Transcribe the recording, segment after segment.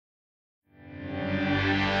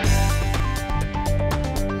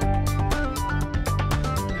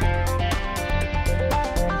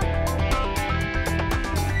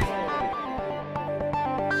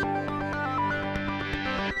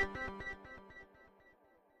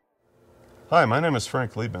Hi, my name is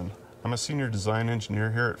Frank Liebman. I'm a senior design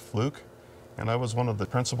engineer here at Fluke, and I was one of the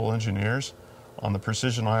principal engineers on the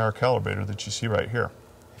precision IR calibrator that you see right here.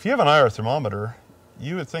 If you have an IR thermometer,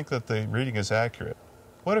 you would think that the reading is accurate.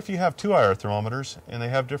 What if you have two IR thermometers and they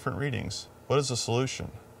have different readings? What is the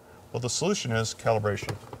solution? Well, the solution is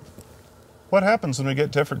calibration. What happens when we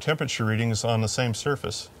get different temperature readings on the same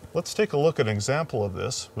surface? Let's take a look at an example of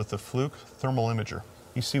this with the Fluke thermal imager.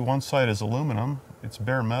 You see one side is aluminum, it's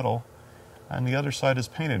bare metal, and the other side is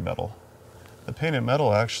painted metal. The painted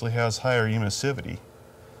metal actually has higher emissivity.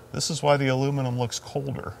 This is why the aluminum looks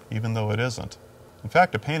colder, even though it isn't. In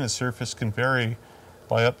fact, a painted surface can vary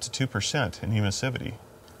by up to 2% in emissivity.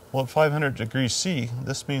 Well, at 500 degrees C,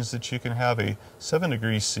 this means that you can have a 7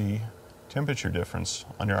 degrees C temperature difference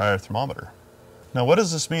on your IR thermometer. Now, what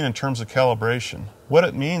does this mean in terms of calibration? What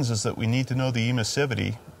it means is that we need to know the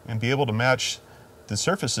emissivity and be able to match the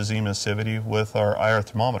surface's emissivity with our IR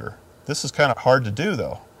thermometer. This is kind of hard to do,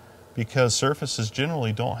 though, because surfaces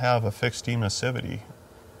generally don't have a fixed emissivity.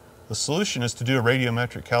 The solution is to do a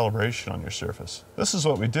radiometric calibration on your surface. This is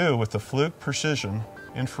what we do with the Fluke Precision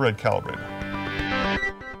Infrared Calibrator.